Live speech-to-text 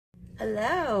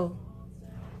Hello.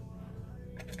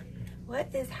 What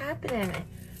is happening?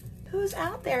 Who's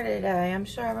out there today? I'm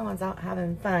sure everyone's out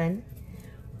having fun.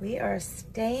 We are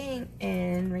staying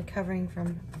in, recovering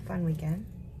from a fun weekend.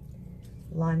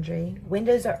 Laundry.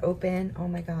 Windows are open. Oh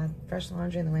my God. Fresh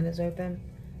laundry and the windows open.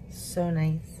 So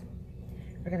nice.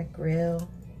 We're gonna grill.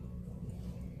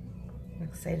 I'm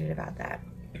excited about that.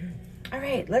 All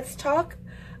right, let's talk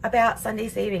about Sunday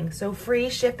savings. So free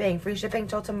shipping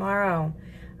till tomorrow.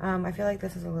 I feel like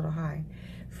this is a little high.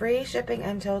 Free shipping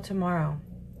until tomorrow.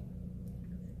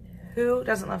 Who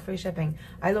doesn't love free shipping?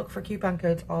 I look for coupon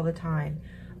codes all the time.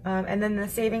 And then the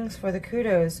savings for the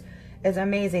KUDOS is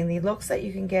amazing. The looks that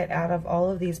you can get out of all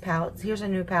of these palettes. Here's a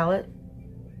new palette.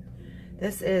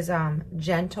 This is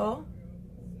Gentle.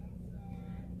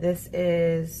 This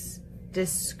is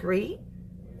Discreet,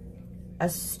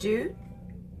 Astute,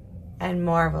 and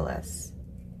Marvelous.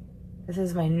 This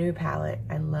is my new palette.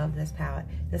 I love this palette.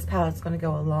 This palette's gonna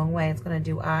go a long way. It's gonna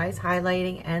do eyes,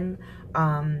 highlighting, and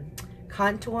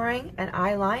contouring, and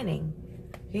eye lining.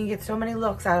 You can get so many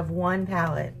looks out of one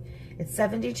palette. It's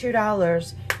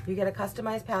 $72. You get a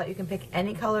customized palette. You can pick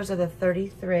any colors of the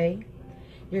 33.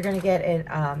 You're gonna get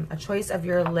a choice of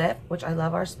your lip, which I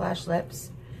love our Splash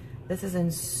lips. This is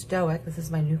in Stoic. This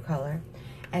is my new color.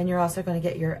 And you're also gonna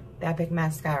get your Epic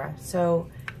mascara. So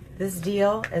this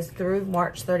deal is through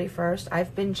March 31st.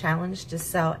 I've been challenged to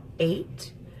sell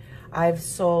 8. I've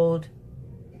sold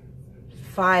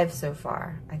 5 so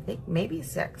far. I think maybe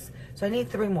 6. So I need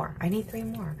 3 more. I need 3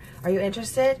 more. Are you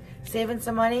interested? Saving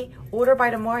some money? Order by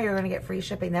tomorrow. You're going to get free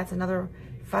shipping. That's another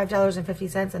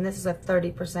 $5.50. And this is a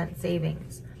 30%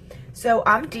 savings. So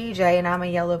I'm DJ and I'm a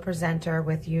yellow presenter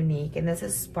with Unique. And this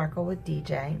is Sparkle with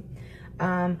DJ.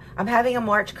 I'm having a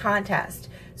March contest.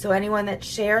 So anyone that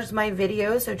shares my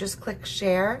videos, so just click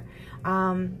share.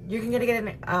 You're going to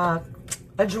get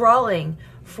a drawing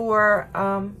for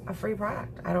a free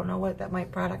product. I don't know what that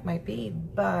product might be,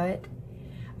 but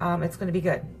it's going to be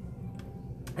good.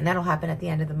 And that'll happen at the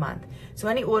end of the month. So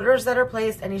any orders that are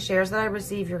placed, any shares that I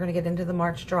receive, you're going to get into the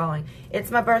March drawing. It's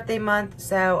my birthday month,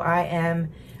 so I am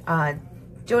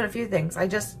doing a few things. I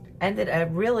just ended a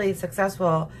really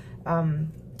successful...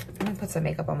 I'm going to put some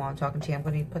makeup on while I'm talking to you. I'm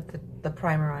going to put the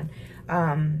primer on.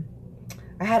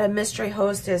 I had a mystery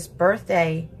hostess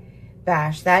birthday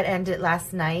bash. That ended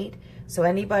last night. So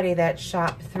anybody that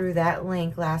shopped through that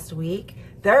link last week,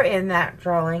 they're in that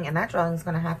drawing. And that drawing is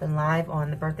going to happen live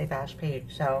on the birthday bash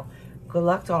page. So good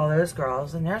luck to all those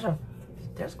girls. And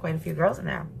there's quite a few girls in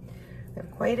there. There are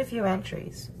quite a few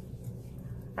entries.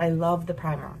 I love the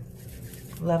primer.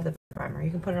 Love the primer. You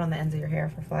can put it on the ends of your hair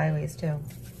for flyaways too.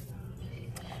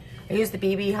 I use the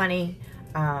BB Honey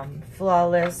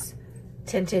Flawless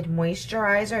Tinted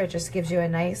Moisturizer. It just gives you a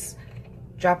nice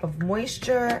drop of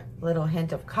moisture, little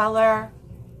hint of color.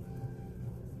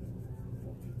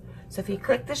 So if you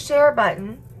click the share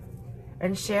button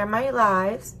and share my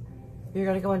lives, you're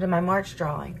going to go into my March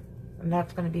drawing. And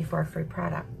that's going to be for a free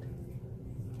product.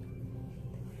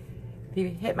 If you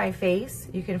hit my face,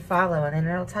 you can follow, and then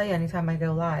it'll tell you anytime I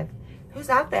go live. Who's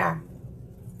out there?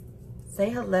 Say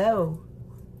hello.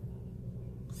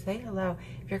 Say hello.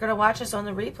 If you're going to watch us on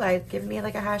the replay, give me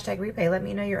like a hashtag replay. Let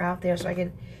me know you're out there so I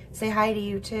can say hi to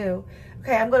you too.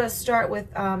 Okay, I'm going to start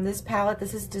with this palette.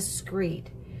 This is Discreet.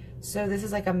 So this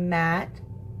is like a matte.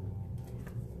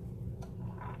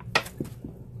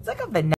 It's like a vanilla.